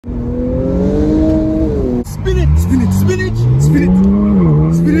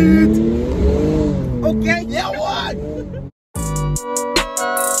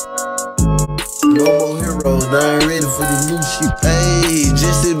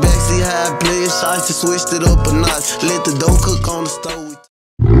had plenty of shots to switched it up a notch. Let the dough cook on the stove.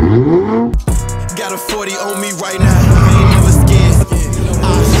 Got a 40 on me right now. I ain't never scared.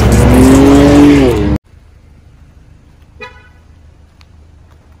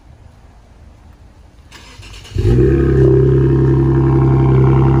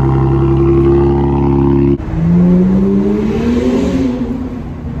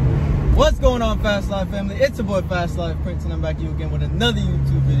 What's going on, Fast Life family? It's your boy Fast Life Prince, and I'm back to you again with another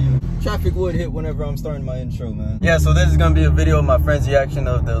YouTube video. Traffic would hit whenever I'm starting my intro, man. Yeah, so this is gonna be a video of my friend's reaction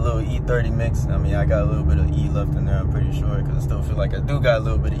of the little E30 mix. I mean, I got a little bit of E left in there, I'm pretty sure, because I still feel like I do got a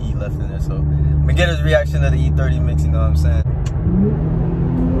little bit of E left in there. So I'm gonna get his reaction of the E30 mix, you know what I'm saying?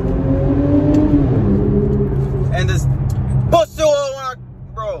 And this pussy oil when I,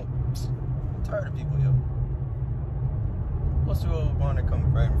 bro, I'm tired of people, yo. Pussy oil want to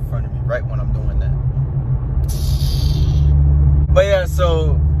come right in front of me, right when I'm doing that. But yeah,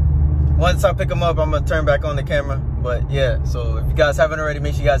 so once I pick them up, I'm gonna turn back on the camera. But yeah, so if you guys haven't already,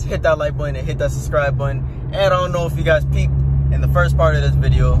 make sure you guys hit that like button and hit that subscribe button. And I don't know if you guys peeked in the first part of this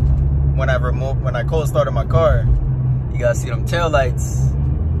video when I cold started my car. You guys see them tail lights?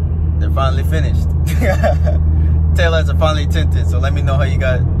 They're finally finished. Tail lights are finally tinted. So let me know what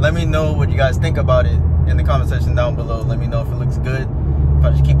you guys think about it in the comment section down below. Let me know if it looks good, if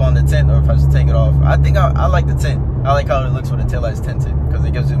I should keep on the tint or if I should take it off. I think I like the tint. I like how it looks with the taillights tinted because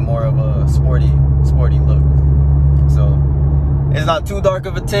it gives it more of a sporty look. So it's not too dark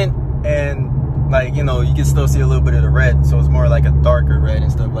of a tint, and like, you know, you can still see a little bit of the red, so it's more like a darker red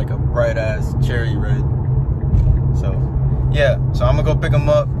instead of like a bright ass cherry red. So yeah, so I'm gonna go pick them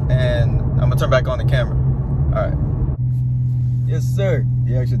up and I'm gonna turn back on the camera. All right. Yes sir,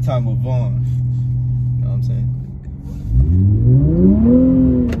 the extra time move on. You know what I'm saying?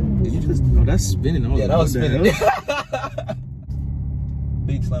 Did you just, oh, that's spinning all. Yeah, that was spinning.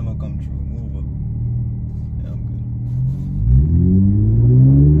 Big slam will come true. Move up. Yeah, I'm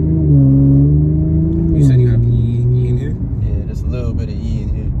good. You said you have E in here? Yeah, there's a little bit of E in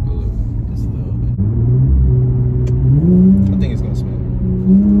here. Just a little bit. I think it's gonna spin.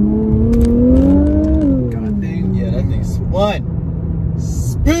 God dang. Yeah, that thing spun.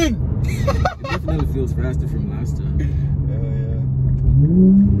 Spin! It definitely feels faster from last time. Hell yeah.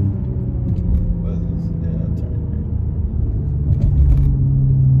 What is this? Yeah, I'll turn it here.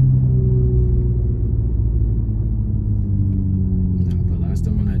 Nah, but last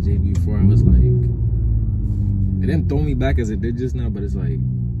time on that JB4, I was like, it didn't throw me back as it did just now, but it's like,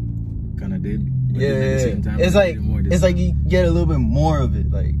 kind of did. But Yeah, at the same time, it's like you get a little bit more of it.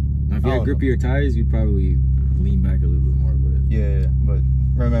 Like, now, if you had grippier tires, you'd probably lean back a little bit more. But yeah, but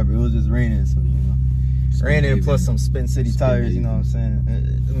remember, it was just raining, so you know, raining plus some Spin City tires. You know what I'm saying?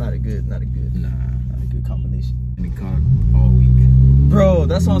 It's not a good combination. And it caught all week. Bro,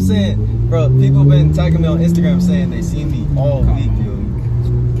 that's what I'm saying. Bro, people been tagging me on Instagram saying they see me all week, yo.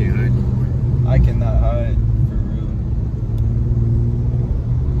 Can't hide no more. I cannot hide, for real.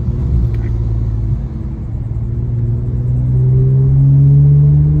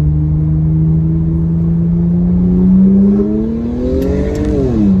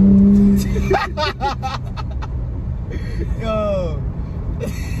 Yo.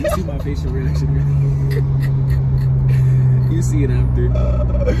 You see my facial reaction? You see it after.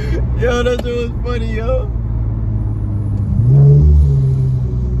 Yo, that shit was funny, yo.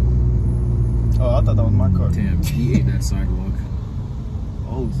 Oh, I thought that was my car. Damn, he ate that sidewalk.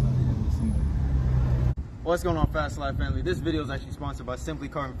 Oh, son, yeah, let's see. What's going on, Fast Life family? This video is actually sponsored by Simply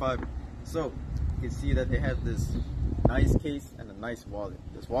Carbon Fiber. So, you can see that they have this nice case and a nice wallet.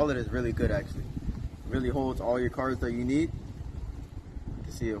 This wallet is really good, actually. It really holds all your cards that you need. You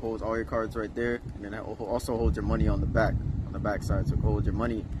can see it holds all your cards right there, and then it also holds your money on the back side. So it holds your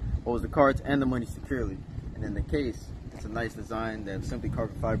money, holds the cards and the money securely. And then the case, it's a nice design. They have Simply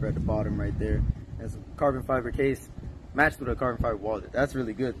Carbon Fiber at the bottom right there. It's a carbon fiber case matched with a carbon fiber wallet. That's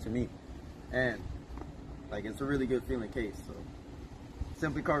really good to me, and like, it's a really good feeling case. So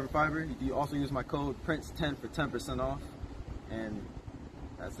Simply Carbon Fiber. You also use my code PRINCE10 for 10% off, and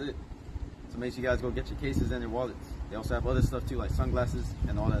that's it. So make sure you guys go get your cases and your wallets. They also have other stuff too, like sunglasses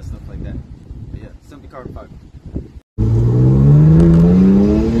and all that stuff like that. But yeah, Simply Carbon Fiber.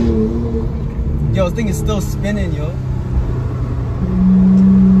 Yo, this thing is still spinning, yo.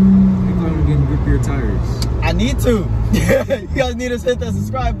 People are getting grippier tires. I need to. You guys need to hit that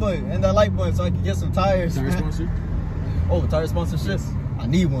subscribe button and that like button so I can get some tires. Tire sponsor? Oh, tire sponsorship? I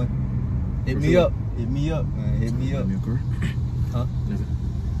need one. Hit me up. Hit me up, man. Hit me up. Huh? Is it?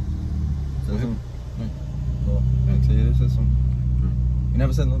 Says who? Oh, I tell you, this is some. You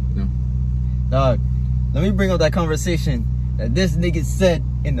never said no? No. Dog, let me bring up that conversation that this nigga said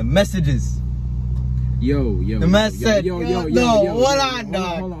in the messages. The man said, hold on.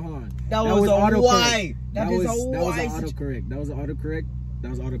 That was a why. That was autocorrect. That was autocorrect.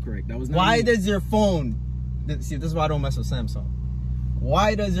 That was not why me. does your phone, see, this is why I don't mess with Samsung.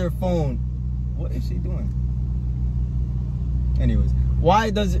 Why does your phone, what is she doing? Anyways,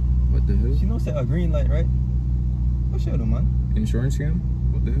 why does it, what the hell? She knows that a green light, right? What should I do, man? Insurance scam?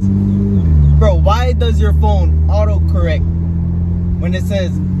 What the hell? Bro, why does your phone autocorrect when it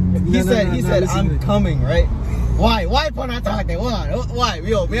says, he said, I'm coming, right? Why upon attack? Why?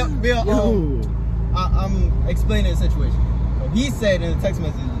 Yo. I'm explaining the situation. So he said in the text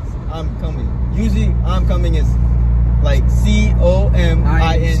messages, I'm coming. Usually, I'm coming is like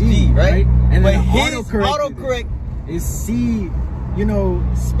COMING, right? And but then his autocorrect is C, you know.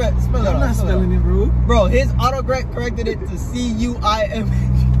 Spell it out. I'm not spelling it, bro. Bro, his autocorrect corrected it to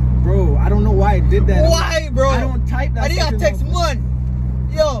CUIMH. Bro, I don't know why it did that. Why, bro? I don't type that. I think I text one.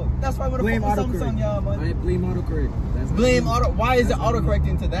 Yo, that's why I would blame have put Samsung, y'all, man. I blame autocorrect. Blame auto. Why is it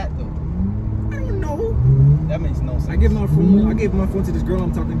autocorrecting to that though? I don't know. That makes no sense. I gave my phone to this girl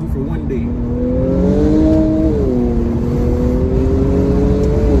I'm talking to for 1 day.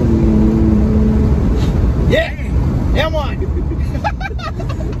 Yeah, come on.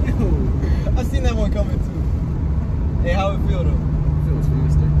 I seen that one coming too. Hey, how it feel though? It feels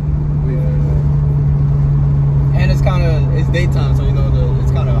faster. And it's daytime, so you know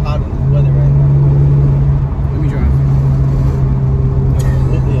it's kind of hot in the weather right now. Let me drive.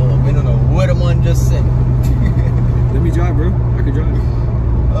 We don't know where the one just sit. Let me drive, bro. I can drive.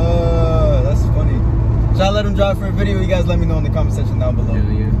 That's funny. Should I let him drive for a video? You guys let me know in the comment section down below.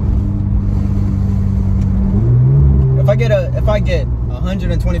 Yeah. If I get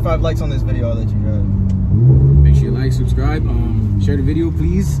 125 likes on this video, I'll let you drive. Make sure you like, subscribe, share the video,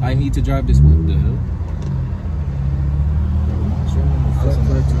 please. I need to drive this one. What the hell?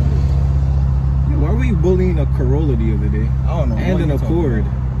 Why were you bullying a Corolla the other day? I don't know. And an Accord.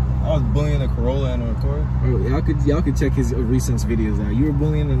 I was bullying a Corolla and an Accord. Bro, y'all could check his recent videos out. You were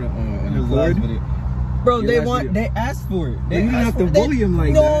bullying an Accord. Bro, they asked for it. You didn't have to bully him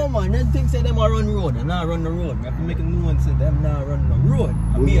like that. No, man. That thing said them I run the road. I'm not running the road. I have to make a new one said them not running the road.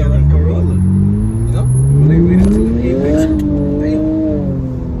 I'm me running the road. You know? Well, they waited until an Apex.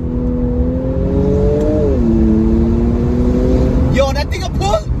 Yo, that thing a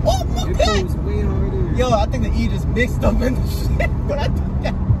pull. Oh my god. It goes way harder. Yo, I think the E just mixed up in the shit when I did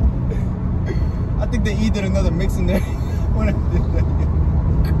that. I think the E did another mix in there when I did that.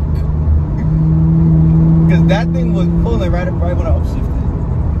 Because that thing was pulling right when I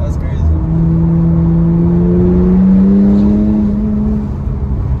upshifted. That's crazy.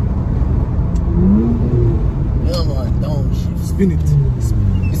 Come on, don't shift. Spin it.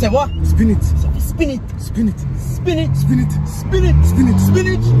 You said what? Spin it. Spin it. Spin it. Spin it. Spin it. Spin it. Spin it.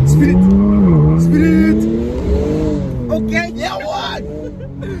 Spinach. Spin it. Spin it. Okay, yeah, what?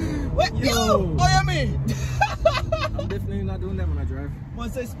 What? Yo, what you mean? I'm definitely not doing that when I drive.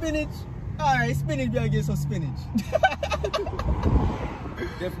 Want to say spinach? Alright, spinach, we gotta get some spinach.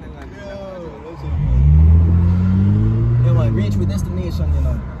 Definitely not doing that. That's so funny. You might reach with destination, you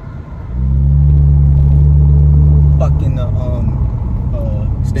know. Fucking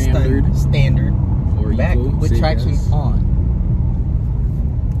standard. Or back eco, with traction gas. on.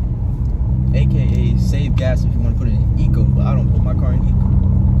 AKA save gas if you want to put it in eco, but I don't put my car in eco.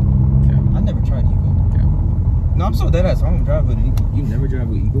 Okay. I never tried eco. Okay. No, I'm so dead ass. I don't drive with an eco. You never drive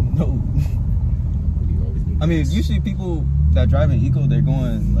with eco? No. You always need I mean, usually people that drive an eco, they're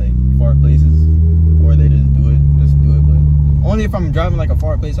going like far places, or they just do it. But only if I'm driving like a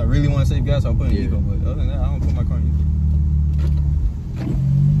far place, I really want to save gas, I'll put in eco. But other than that, I don't put my car in eco.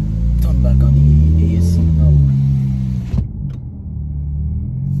 Turn back on the AC now.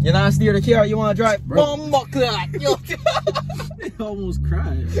 You're not steer the car, you want to drive? Bomb clock. Yo. I almost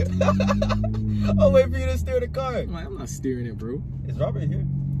cried. I'll wait for you to steer the car. I'm not steering it, bro. Is Robert here?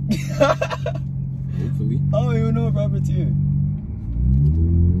 Hopefully. I don't even know if Robert's here.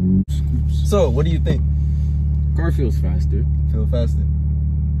 So, what do you think? Car feels faster. Feel faster.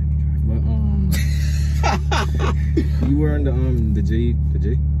 But you were on the J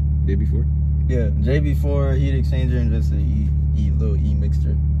before? Yeah, JB4 heat exchanger and just a little E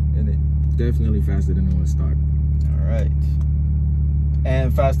mixture in it. Definitely faster than the one stock. All right.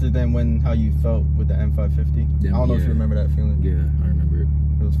 And faster than how you felt with the M550. I don't know if you remember that feeling. Yeah, I remember it.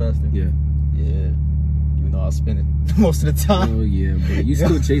 It was faster. Yeah. Yeah. Even though I was spinning most of the time. Oh yeah, but you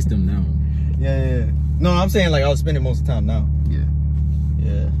still chase them now. Yeah. No, I'm saying like I was spinning most of the time now. Yeah.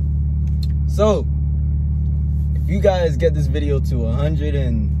 Yeah. So, if you guys get this video to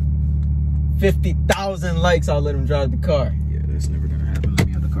 150,000 likes, I'll let him drive the car. Yeah. It's never gonna happen. Let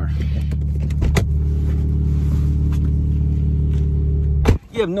me out the car.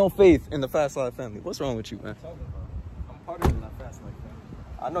 You have no faith in the Fast Life family. What's wrong with you, man? I'm part of the Fast Life family.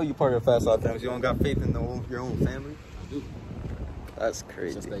 I know you're part of the Fast Life family. You don't got faith in your own family? I do. That's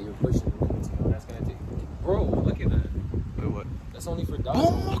crazy. It's just that you're pushing the limits. You know, that's gonna take. Bro, look at that. Wait, what? That's only for dogs.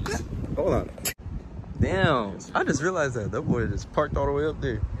 Oh my God. Hold on. Damn. I just realized that boy just parked all the way up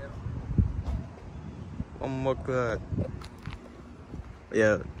there. Oh my God.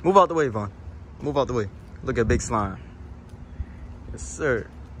 Yeah. Move out the way, Vaughn. Move out the way. Look at Big Slime. Yes, sir.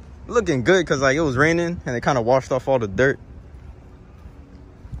 Looking good because like it was raining and it kind of washed off all the dirt.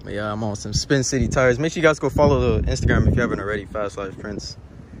 But yeah, I'm on some Spin City tires. Make sure you guys go follow the Instagram if you haven't already. Fast Life Prince.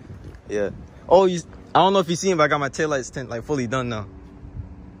 Yeah. Oh, I don't know if you seen, but I got my taillights tint like fully done now.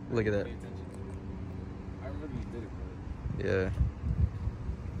 Look at that. I really did it, bro. Yeah.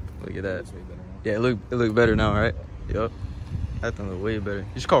 Look at that. Yeah, it look better now, right? Yup. That thing look way better.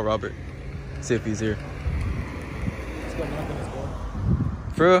 You should call Robert. See if he's here. It's got nothing that's going.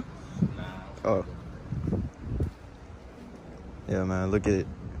 For real? Nah. Oh. Yeah, man. Look at it.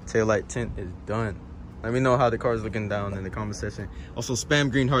 Taillight tint is done. Let me know how the car's looking down in the comment section. Also,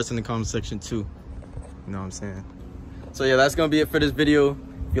 spam green hearts in the comment section too. You know what I'm saying? So yeah, that's gonna be it for this video.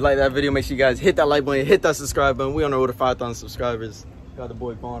 If you like that video, make sure you guys hit that like button, hit that subscribe button. We on the road to 5,000 subscribers. Got the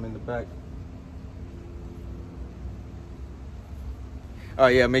boy Vaughn in the back. All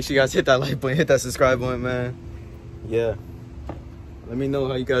right, yeah, make sure you guys hit that like button, hit that subscribe button, man. Yeah. Let me know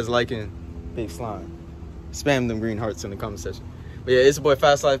how you guys liking Big Slime. Spam them green hearts in the comment section. But yeah, it's your boy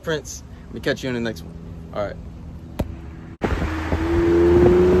Fast Life Prince. Let me catch you in the next one. All right.